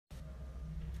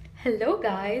Hello,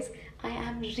 guys. I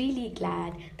am really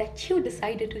glad that you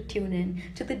decided to tune in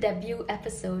to the debut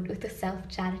episode of the Self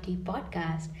Charity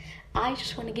podcast. I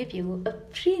just want to give you a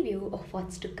preview of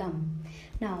what's to come.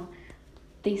 Now,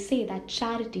 they say that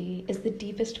charity is the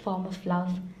deepest form of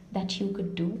love that you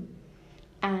could do.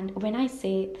 And when I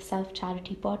say the Self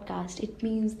Charity podcast, it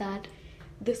means that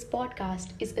this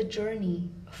podcast is a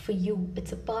journey for you,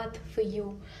 it's a path for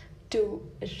you to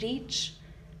reach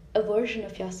a version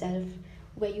of yourself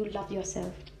where you love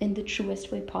yourself in the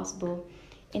truest way possible,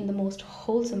 in the most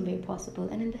wholesome way possible,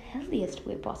 and in the healthiest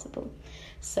way possible.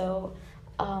 So,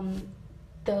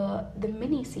 the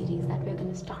mini series that we're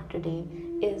going to start today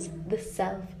is the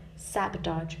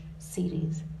Self-Sabotage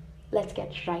series. Let's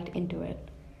get right into it.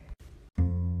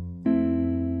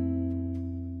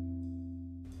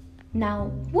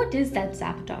 Now, what is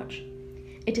self-sabotage?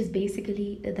 It is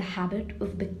basically the habit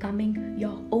of becoming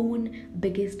your own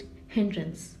biggest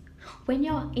hindrance. When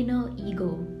your inner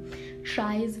ego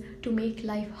tries to make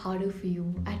life harder for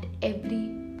you at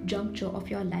every juncture of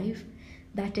your life,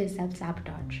 that is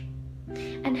self-sabotage.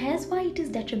 And here's why it is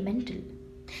detrimental.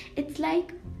 It's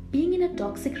like being in a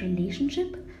toxic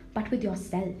relationship, but with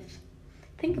yourself.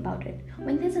 Think about it.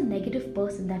 When there's a negative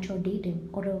person that you're dating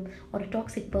or a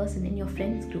toxic person in your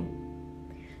friends group,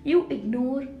 you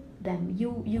ignore them,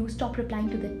 you stop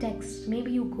replying to the texts, maybe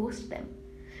you ghost them.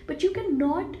 But you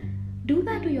cannot do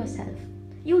that to yourself.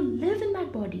 You live in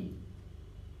that body.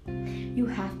 You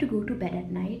have to go to bed at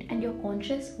night and your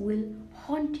conscience will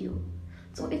haunt you.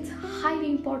 So it's highly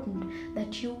important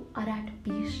that you are at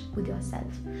peace with yourself.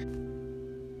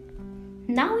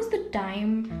 Now is the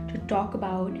time to talk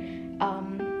about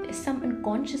some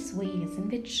unconscious ways in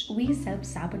which we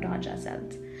self-sabotage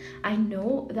ourselves. I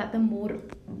know that the more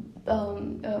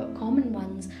common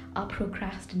ones are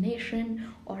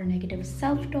procrastination or negative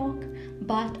self-talk,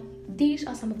 but these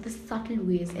are some of the subtle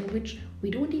ways in which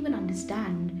we don't even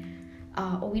understand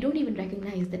or we don't even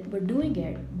recognize that we're doing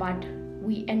it, but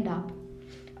we end up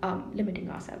limiting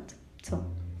ourselves. So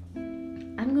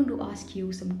I'm going to ask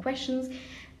you some questions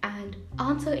and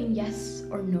answer in yes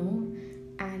or no,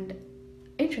 and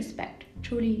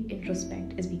truly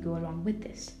introspect as we go along with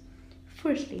this.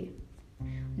 Firstly,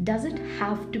 does it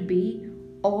have to be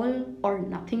all or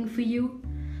nothing for you?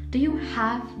 Do you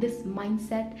have this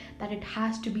mindset that it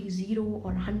has to be 0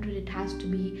 or 100, it has to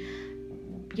be,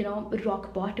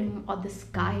 rock bottom or the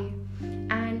sky?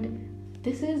 And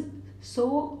this is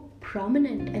so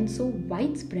prominent and so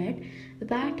widespread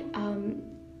that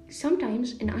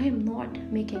sometimes, and I am not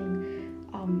making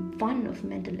fun of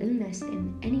mental illness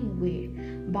in any way,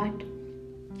 but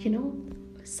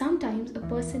sometimes a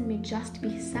person may just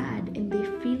be sad and they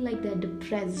feel like they're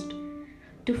depressed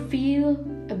to feel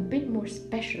a bit more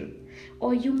special.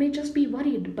 Or you may just be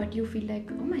worried, but you feel like,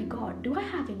 oh my god, do I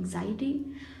have anxiety?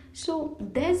 So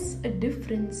there's a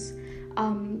difference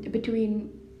between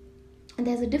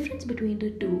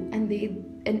the two, and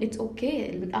it's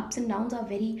okay. Ups and downs are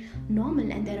very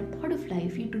normal and they're a part of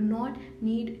life. You do not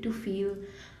need to feel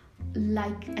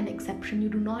like an exception. You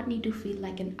do not need to feel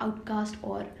like an outcast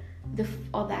or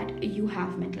that you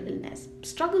have mental illness.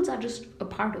 Struggles are just a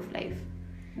part of life.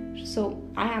 So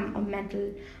I am a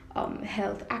mental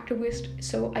health activist,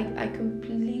 so I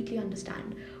completely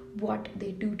understand what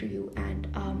they do to you and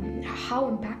how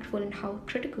impactful and how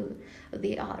critical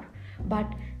they are.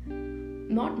 But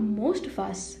not most of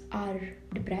us are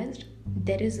depressed.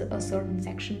 There is a certain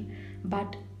section,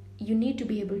 but you need to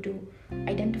be able to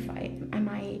identify, am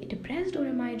I depressed or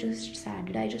am I just sad?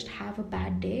 Did I just have a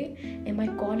bad day? Am I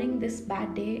calling this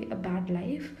bad day a bad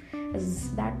life?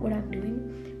 Is that what I'm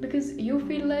doing? Because you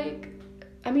feel like,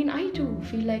 I too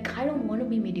feel like I don't want to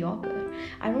be mediocre.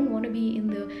 I don't want to be in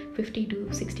the 50 to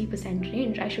 60%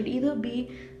 range. I should either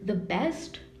be the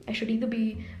best, I should either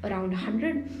be around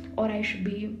 100, or I should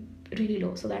be really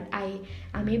low, so that I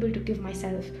am able to give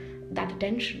myself that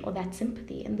attention or that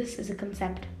sympathy. And this is a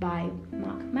concept by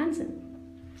Mark Manson.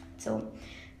 So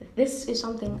this is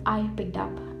something I picked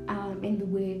up in the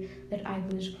way that I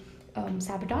was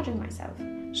sabotaging myself.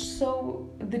 So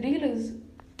the deal is,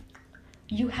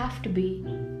 you have to be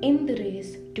in the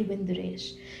race to win the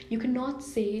race. You cannot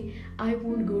say, I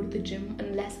won't go to the gym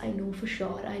unless I know for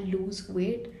sure I lose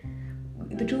weight.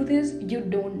 The truth is, you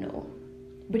don't know,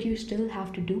 but you still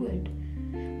have to do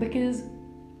it, because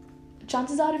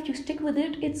chances are if you stick with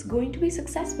it, it's going to be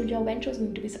successful. Your venture is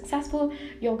going to be successful.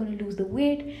 You're going to lose the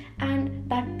weight, and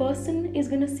that person is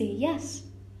going to say yes.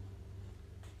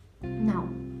 Now,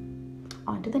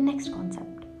 on to the next concept.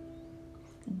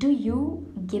 Do you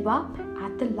give up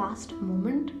at the last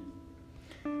moment?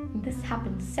 This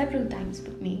happened several times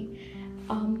with me.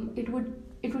 It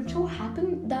would so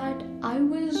happen that I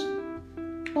was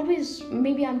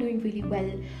maybe I'm doing really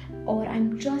well, or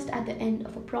I'm just at the end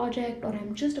of a project, or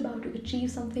I'm just about to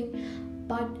achieve something,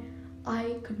 but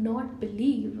I could not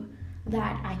believe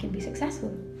that I can be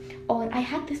successful. Or I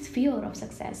had this fear of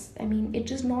success. I mean,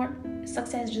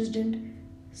 success just didn't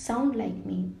sound like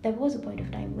me. There was a point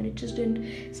of time when it just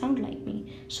didn't sound like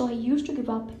me. So I used to give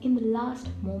up in the last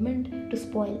moment to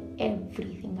spoil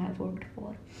everything I worked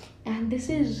for. And this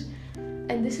is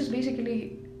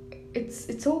basically,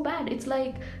 it's so bad. It's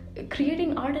like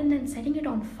creating art and then setting it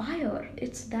on fire.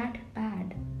 It's that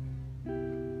bad.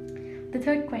 The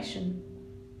third question: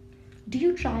 do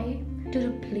you try to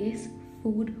replace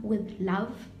food with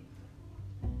love?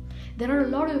 There are a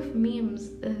lot of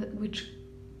memes which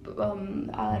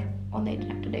are on the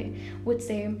internet today, which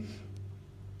say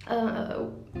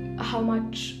how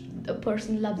much a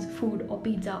person loves food or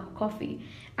pizza or coffee.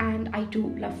 And I too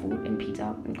love food and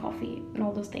pizza and coffee and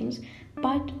all those things.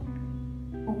 But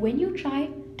when you try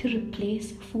to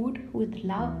replace food with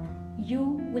love, you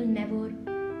will never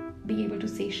be able to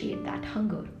satiate that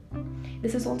hunger.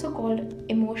 This is also called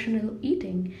emotional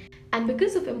eating. And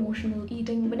because of emotional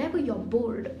eating, whenever you're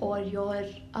bored or you're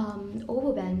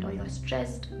overwhelmed or you're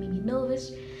stressed, maybe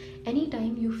nervous,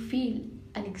 anytime you feel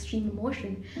an extreme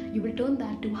emotion, you will turn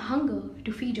that to hunger,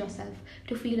 to feed yourself,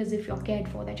 to feel as if you're cared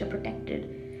for, that you're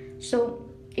protected. So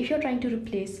if you're trying to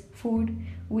replace food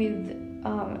with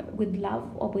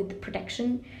love or with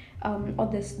protection, or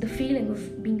the feeling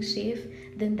of being safe,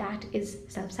 then that is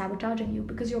self-sabotaging you,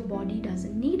 because your body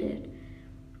doesn't need it.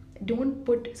 Don't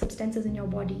put substances in your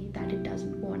body that it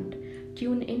doesn't want.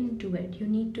 Tune into it. You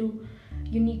need to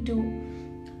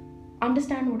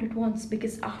understand what it wants,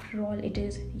 because after all, it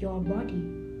is your body,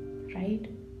 right?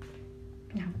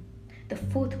 Now, the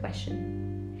fourth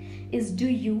question is: do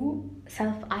you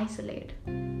self-isolate?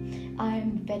 I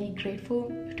am very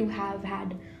grateful to have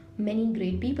had many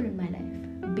great people in my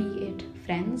life, be it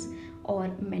friends or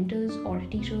mentors or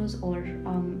teachers or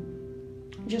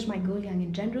just my girl gang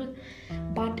in general.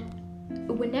 But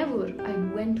whenever I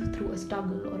went through a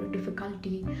struggle or a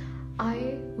difficulty,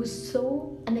 I was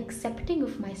so unaccepting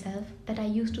of myself that I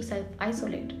used to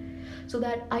self-isolate, so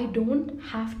that I don't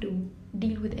have to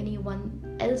deal with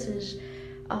anyone else's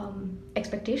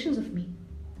expectations of me.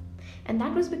 And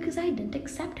that was because I didn't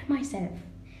accept myself.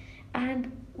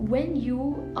 And when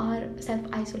you are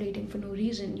self-isolating for no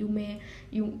reason,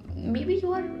 maybe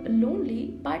you are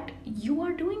lonely, but you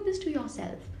are doing this to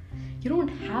yourself. You don't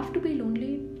have to be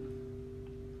lonely.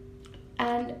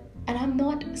 And I'm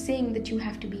not saying that you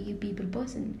have to be a people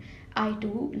person. I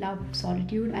too love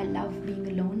solitude. I love being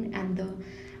alone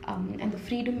and the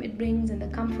freedom it brings and the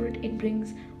comfort it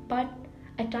brings. But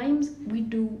at times we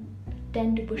do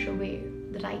tend to push away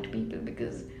the right people,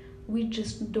 because we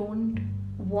just don't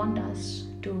want us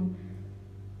to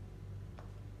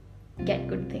get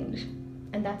good things.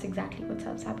 And that's exactly what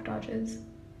self-sabotage is.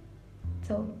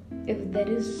 So if there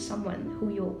is someone who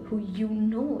you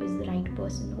know is the right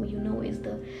person, who you know is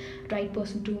the right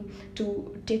person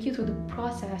to take you through the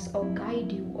process or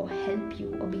guide you or help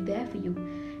you or be there for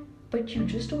you, but you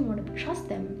just don't want to trust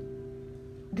them,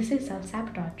 this is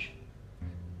self-sabotage.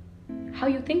 How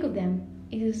you think of them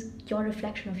is your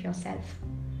reflection of yourself.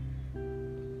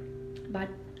 But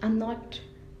I'm not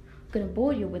going to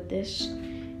bore you with this,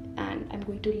 and I'm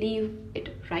going to leave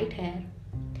it right here.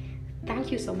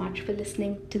 Thank you so much for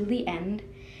listening till the end.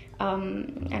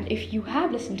 And if you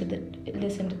have listened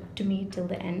to me till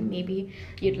the end, maybe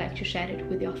you'd like to share it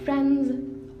with your friends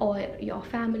or your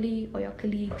family or your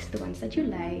colleagues, the ones that you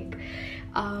like.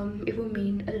 It will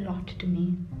mean a lot to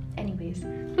me. Anyways,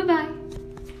 bye-bye.